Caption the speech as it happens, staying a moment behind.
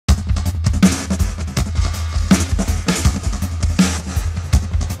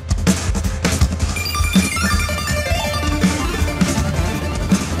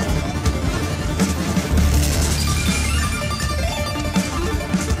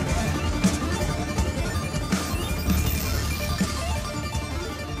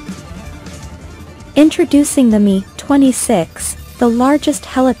Introducing the Mi-26, the largest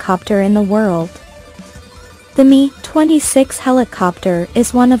helicopter in the world. The Mi-26 helicopter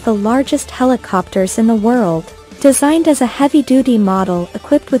is one of the largest helicopters in the world, designed as a heavy-duty model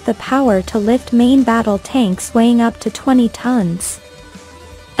equipped with the power to lift main battle tanks weighing up to 20 tons.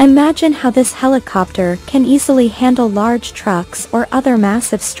 Imagine how this helicopter can easily handle large trucks or other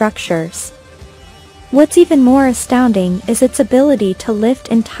massive structures. What's even more astounding is its ability to lift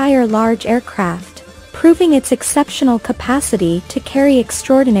entire large aircraft, proving its exceptional capacity to carry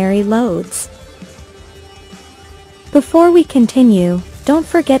extraordinary loads. Before we continue, don't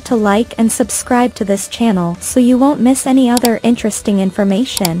forget to like and subscribe to this channel so you won't miss any other interesting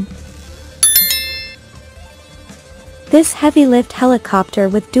information. This heavy-lift helicopter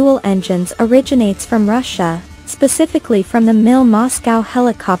with dual engines originates from Russia, specifically from the Mil-Moscow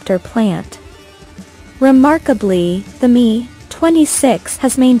helicopter plant. Remarkably, the Mi-26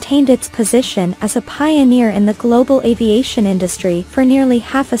 has maintained its position as a pioneer in the global aviation industry for nearly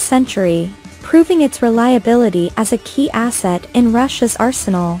half a century, proving its reliability as a key asset in Russia's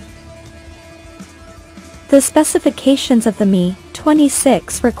arsenal. The specifications of the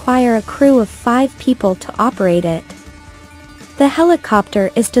Mi-26 require a crew of 5 people to operate it. The helicopter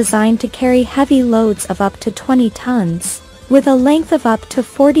is designed to carry heavy loads of up to 20 tons, with a length of up to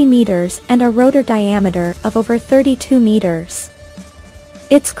 40 meters and a rotor diameter of over 32 meters.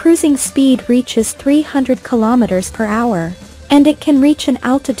 Its cruising speed reaches 300 kilometers per hour, and it can reach an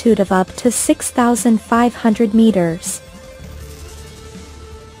altitude of up to 6,500 meters.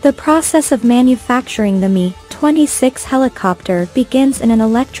 The process of manufacturing the Mi-26 helicopter begins in an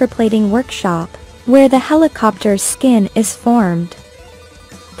electroplating workshop, where the helicopter's skin is formed.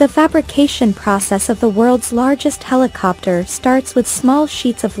 The fabrication process of the world's largest helicopter starts with small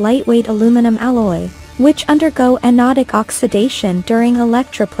sheets of lightweight aluminum alloy, which undergo anodic oxidation during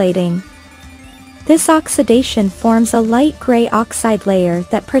electroplating. This oxidation forms a light gray oxide layer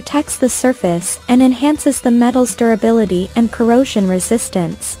that protects the surface and enhances the metal's durability and corrosion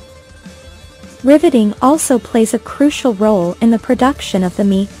resistance. Riveting also plays a crucial role in the production of the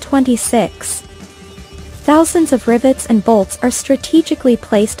Mi-26. Thousands of rivets and bolts are strategically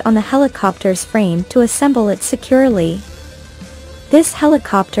placed on the helicopter's frame to assemble it securely. This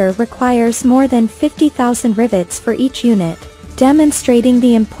helicopter requires more than 50,000 rivets for each unit, demonstrating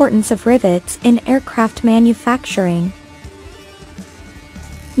the importance of rivets in aircraft manufacturing.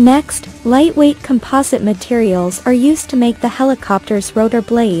 Next, lightweight composite materials are used to make the helicopter's rotor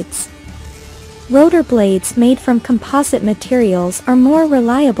blades. Rotor blades made from composite materials are more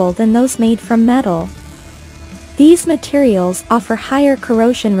reliable than those made from metal. These materials offer higher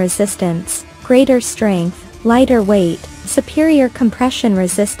corrosion resistance, greater strength, lighter weight, superior compression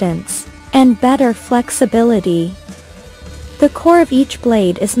resistance, and better flexibility. The core of each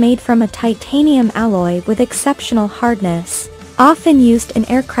blade is made from a titanium alloy with exceptional hardness, often used in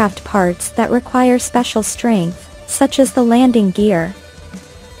aircraft parts that require special strength, such as the landing gear.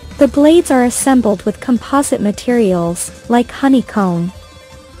 The blades are assembled with composite materials, like honeycomb.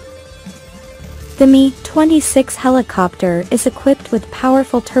 The Mi-26 helicopter is equipped with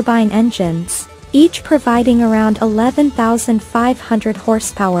powerful turbine engines, each providing around 11,500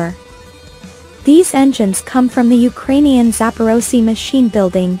 horsepower. These engines come from the Ukrainian Zaporozhye Machine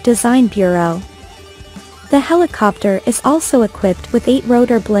Building Design Bureau. The helicopter is also equipped with 8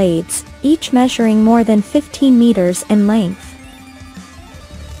 rotor blades, each measuring more than 15 meters in length.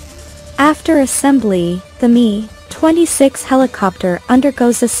 After assembly, the Mi-26 helicopter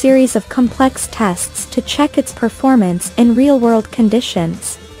undergoes a series of complex tests to check its performance in real-world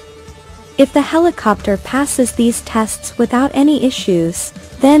conditions. If the helicopter passes these tests without any issues,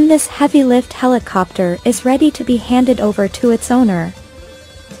 then this heavy-lift helicopter is ready to be handed over to its owner.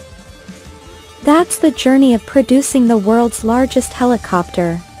 That's the journey of producing the world's largest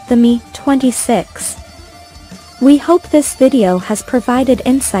helicopter, the Mi-26. We hope this video has provided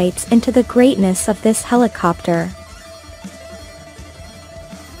insights into the greatness of this helicopter.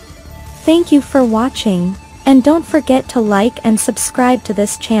 Thank you for watching, and don't forget to like and subscribe to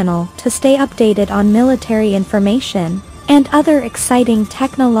this channel to stay updated on military information and other exciting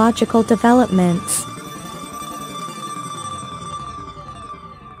technological developments.